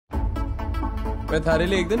मैं थारे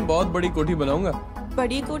लिए एक दिन बहुत बड़ी कोठी बनाऊंगा।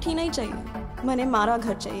 बड़ी कोठी नहीं चाहिए, मैंने मारा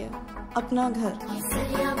घर चाहिए, अपना घर।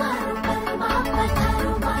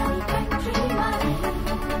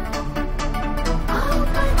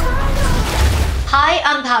 Hi,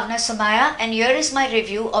 I'm Bhawana Somaaya and here is my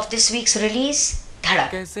review of this week's release,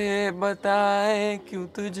 Dhadak. कैसे बताए क्यों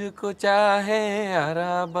तुझको चाहे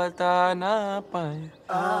यारा बता ना पाए।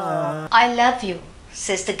 I love you,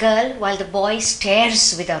 says the girl while the boy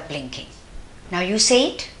stares without blinking. Now you say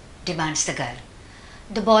it, demands the girl.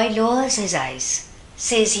 The boy lowers his eyes,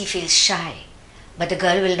 says he feels shy, but the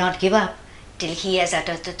girl will not give up till he has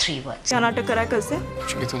uttered the 3 words. क्या नाटक करा कल से?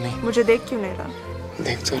 कुछ भी तो नहीं। मुझे देख क्यों नहीं रहा?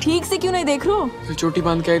 देख तो ठीक से क्यों नहीं देख रहा? तो चोटी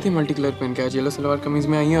बांध के आई थी, मल्टी कलर पहन के आज येलो सलवार कमीज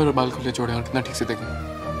में आई है और बाल खुले छोड़े और कितना ठीक से देखें।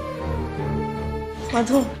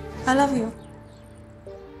 मधु, I love you.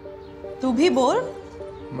 तू भी बोल।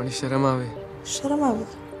 बड़ी शर्म आवे। शर्म आवे।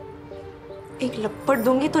 एक लपड़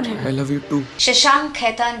दूंगी तुझे। I love you too. Ishaan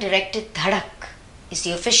Khatter directed Dhadak is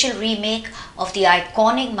the official remake of the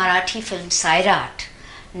iconic Marathi film SAIRAT,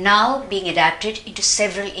 now being adapted into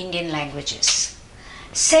several Indian languages.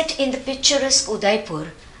 Set in the picturesque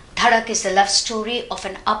Udaipur, Dhadak is the love story of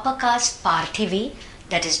an upper caste Parthivi,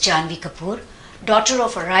 that is Janhvi Kapoor, daughter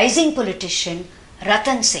of a rising politician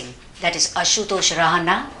Ratan Singh, that is Ashutosh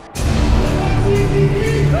Rahana,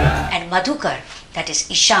 and Madhukar, that is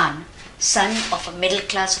Ishaan, son of a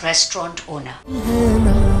middle-class restaurant owner.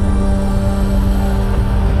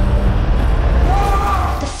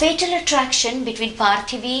 The fatal attraction between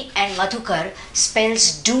Parthivi and Madhukar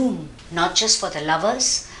spells doom not just for the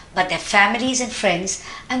lovers, but their families and friends,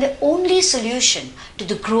 and the only solution to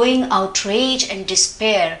the growing outrage and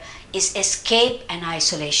despair is escape and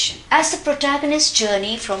isolation. As the protagonists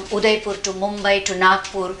journey from Udaipur to Mumbai to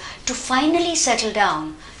Nagpur to finally settle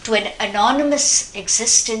down to an anonymous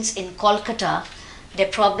existence in Kolkata, their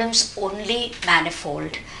problems only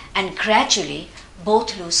manifold, and gradually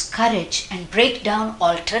both lose courage and break down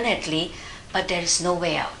alternately, but there is no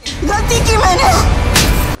way out.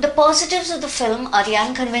 The positives of the film are the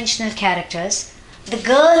unconventional characters. The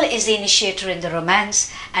girl is the initiator in the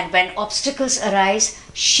romance, and when obstacles arise,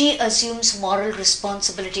 she assumes moral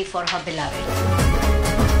responsibility for her beloved.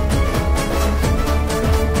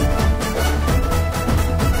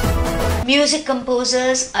 Music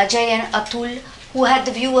composers Ajay and Atul, who had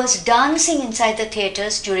the viewers dancing inside the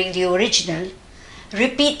theatres during the original,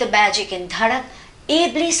 repeat the magic in Dhadak,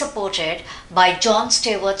 ably supported by John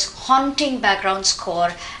Stewart's haunting background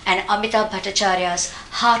score and Amitabh Bhattacharya's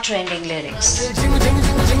heart-rending lyrics.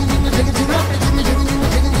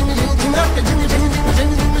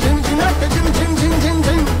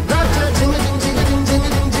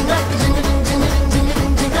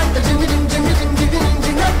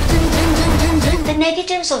 The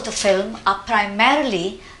negatives of the film are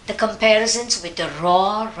primarily the comparisons with the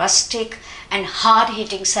raw, rustic and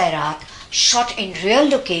hard-hitting SAIRAT, shot in real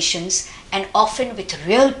locations and often with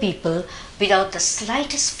real people without the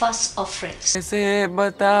slightest fuss or frills. कैसे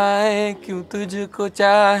बताए क्यों तुझको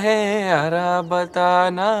चाहे यारा बता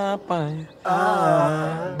ना पाए।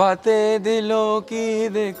 बातें दिलों की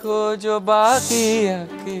देखो जो बाकी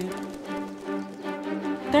आके।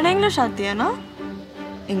 तेरे इंग्लिश आती है ना?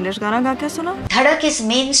 इंग्लिश गाना गा के सुना? Dhadak is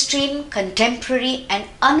mainstream, contemporary and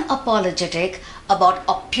unapologetic about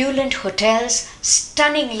opulent hotels,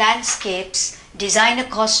 stunning landscapes, designer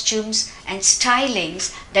costumes and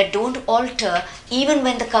stylings that don't alter even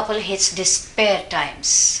when the couple hits despair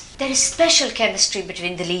times. There is special chemistry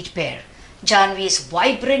between the lead pair. Janhvi is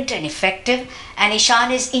vibrant and effective, and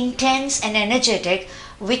Ishaan is intense and energetic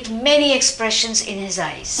with many expressions in his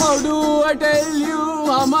eyes. How do I tell you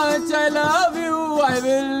how much I love you? I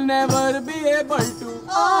will never be able to.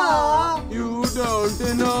 You don't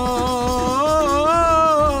know.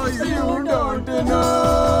 You don't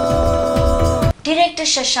know. Director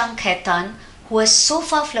Ishaan Khatter, who has so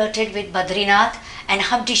far flirted with Badrinath and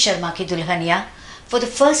Humpty Sharma Ki Dulhania, for the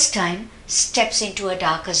first time steps into a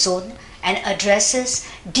darker zone and addresses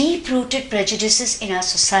deep-rooted prejudices in our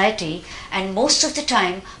society, and most of the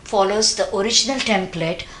time follows the original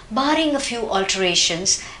template, barring a few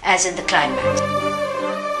alterations as in the climax.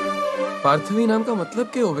 Parthavi नाम का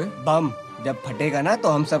मतलब क्या होवे? बम जब फटेगा ना तो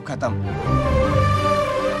हम सब खत्म।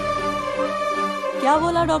 क्या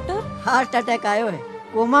बोला डॉक्टर? हार्ट अटैक आयो है,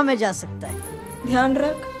 कोमा में जा सकता है। ध्यान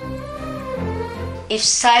रख। If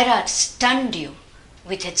SAIRAT stunned you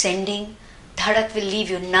with its ending, Dhadak will leave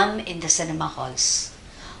you numb in the cinema halls.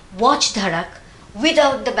 Watch Dhadak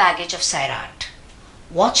without the baggage of SAIRAT.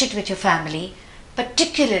 Watch it with your family,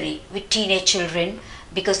 particularly with teenage children,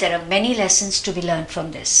 because there are many lessons to be learned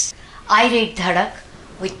from this. I rate Dhadak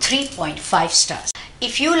with 3.5 stars.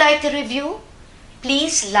 If you like the review,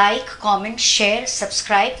 Please like, comment, share,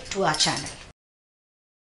 subscribe to our channel.